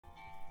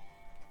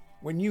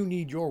When you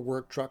need your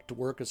work truck to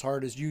work as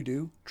hard as you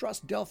do,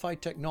 trust Delphi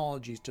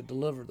Technologies to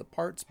deliver the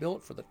parts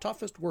built for the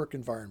toughest work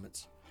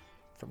environments.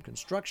 From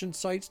construction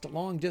sites to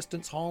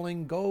long-distance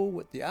hauling, go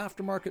with the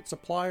Aftermarket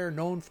supplier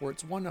known for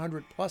its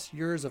 100-plus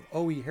years of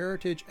OE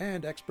heritage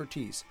and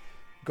expertise.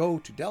 Go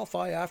to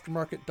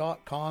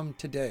DelphiAftermarket.com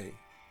today.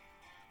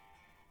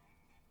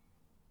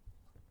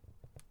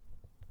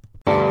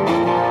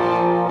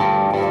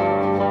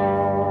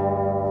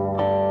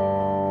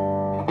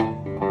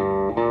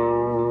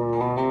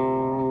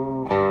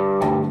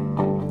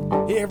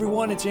 Hey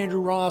everyone, it's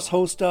Andrew Ross,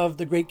 host of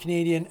the Great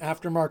Canadian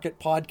Aftermarket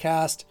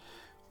Podcast.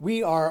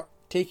 We are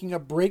taking a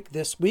break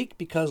this week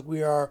because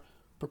we are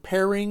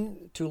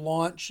preparing to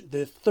launch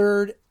the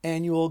third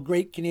annual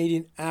Great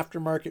Canadian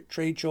Aftermarket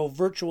Trade Show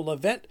virtual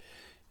event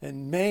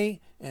in May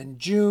and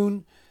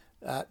June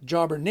at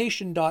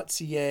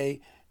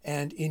jobbernation.ca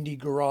and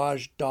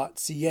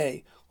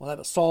indiegarage.ca. We'll have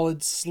a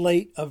solid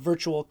slate of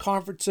virtual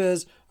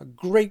conferences, a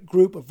great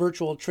group of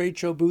virtual trade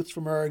show booths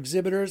from our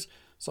exhibitors.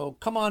 So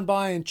come on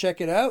by and check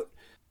it out.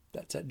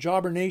 That's at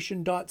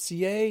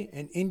jobbernation.ca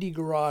and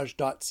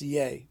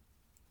indiegarage.ca.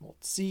 We'll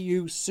see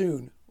you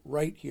soon,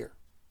 right here.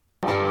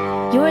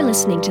 You're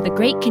listening to the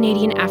Great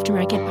Canadian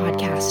Aftermarket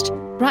Podcast,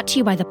 brought to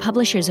you by the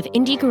publishers of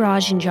Indie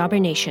Garage and Jobber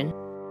Nation.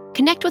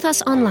 Connect with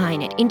us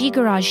online at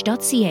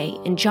indiegarage.ca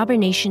and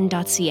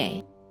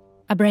jobbernation.ca,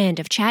 a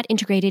brand of Chat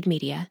Integrated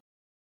Media.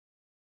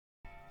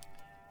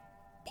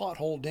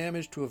 Pothole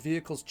damage to a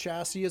vehicle's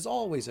chassis is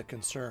always a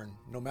concern,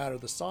 no matter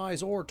the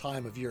size or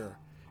time of year.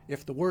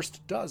 If the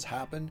worst does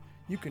happen,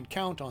 you can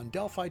count on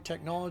Delphi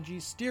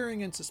Technologies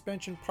steering and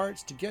suspension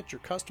parts to get your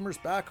customers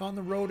back on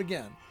the road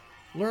again.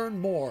 Learn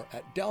more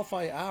at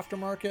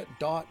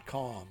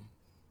DelphiAftermarket.com.